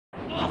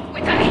Off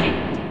with her head!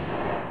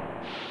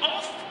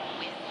 Off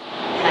with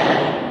her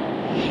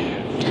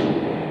head!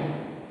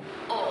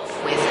 Off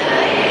with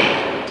her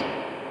head!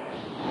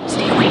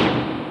 Stay away!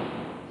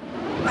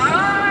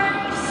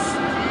 I'm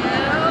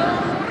still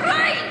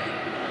right!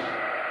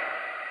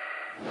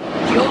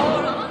 You're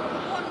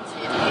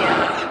unwanted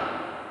here!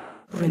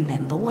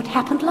 Remember what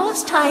happened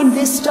last time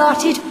this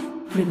started?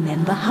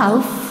 Remember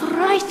how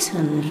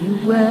frightened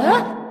you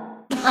were?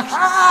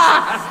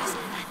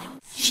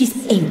 She's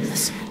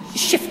aimless,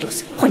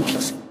 shiftless,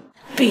 pointless.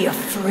 Be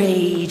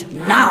afraid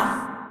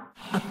now.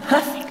 A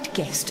perfect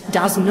guest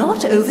does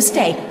not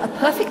overstay. A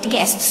perfect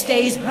guest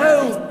stays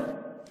home.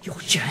 Your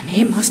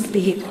journey must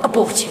be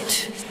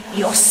aborted.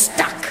 You're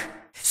stuck.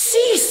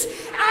 Cease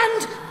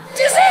and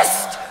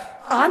desist!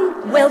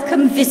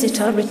 Unwelcome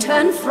visitor,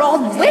 return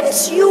from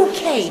whence you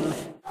came.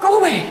 Go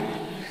away.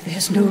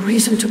 There's no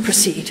reason to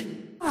proceed.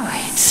 Oh,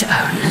 it's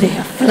only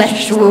a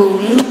flesh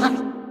wound.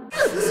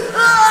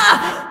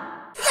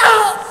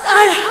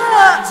 I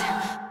hurt!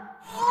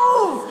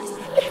 Oh,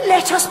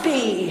 let us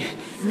be.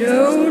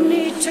 No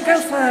need to go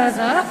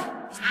further.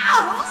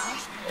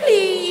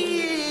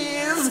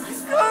 Please,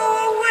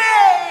 go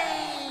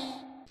away!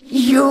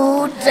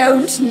 You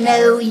don't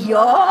know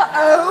your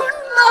own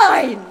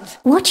mind!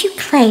 What you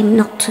claim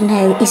not to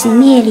know is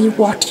merely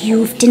what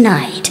you've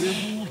denied.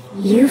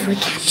 You've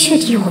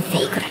recaptured your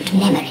vagrant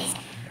memories.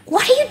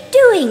 What are you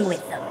doing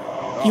with them?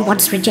 You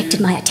once rejected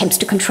my attempts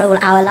to control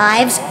our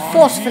lives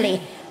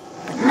forcefully.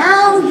 But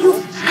now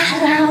you've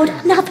allowed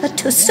another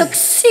to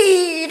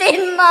succeed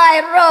in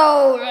my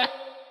role.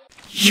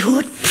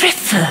 You'd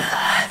prefer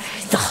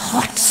the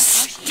hot,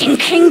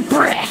 stinking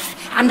breath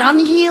and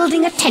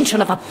unyielding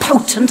attention of a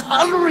potent,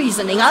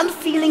 unreasoning,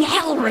 unfeeling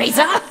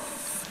hellraiser?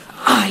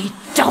 I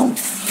don't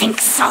think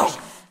so.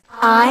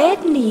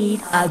 I'd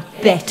need a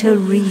better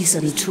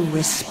reason to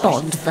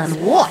respond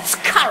than what's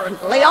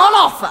currently on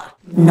offer.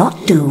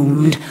 Not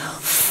doomed,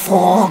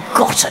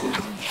 forgotten.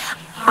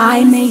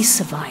 I may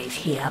survive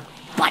here,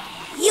 but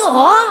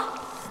you're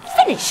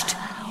finished.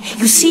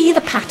 You see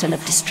the pattern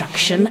of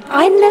destruction?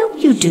 I know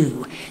you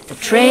do. The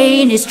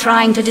train is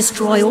trying to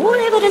destroy all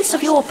evidence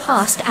of your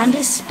past, and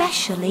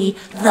especially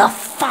the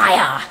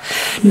fire.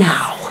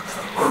 Now,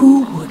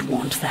 who would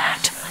want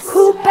that?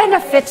 Who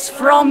benefits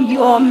from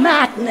your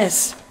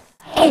madness?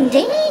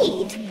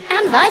 Indeed,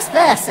 and vice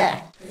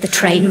versa. The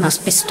train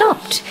must be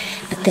stopped,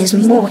 but there's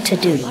more to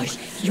do.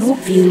 Your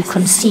view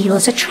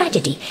conceals a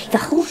tragedy. The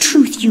whole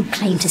truth you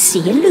claim to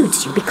see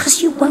eludes you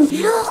because you won't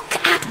look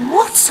at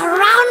what's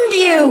around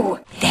you.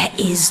 There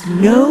is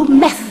no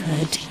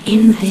method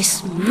in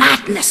this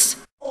madness.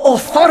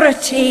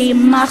 Authority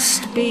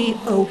must be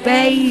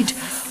obeyed,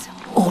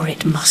 or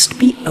it must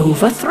be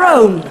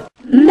overthrown.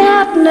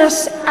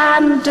 Madness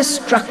and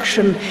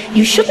destruction.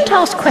 You shouldn't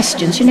ask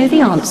questions you know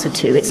the answer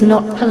to. It's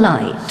not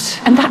polite.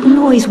 And that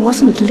noise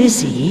wasn't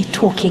Lizzie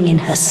talking in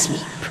her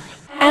sleep.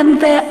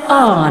 And there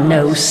are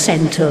no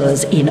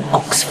centaurs in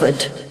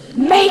Oxford.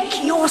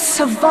 Make your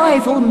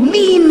survival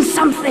mean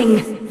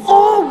something,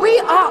 or we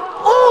are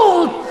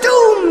all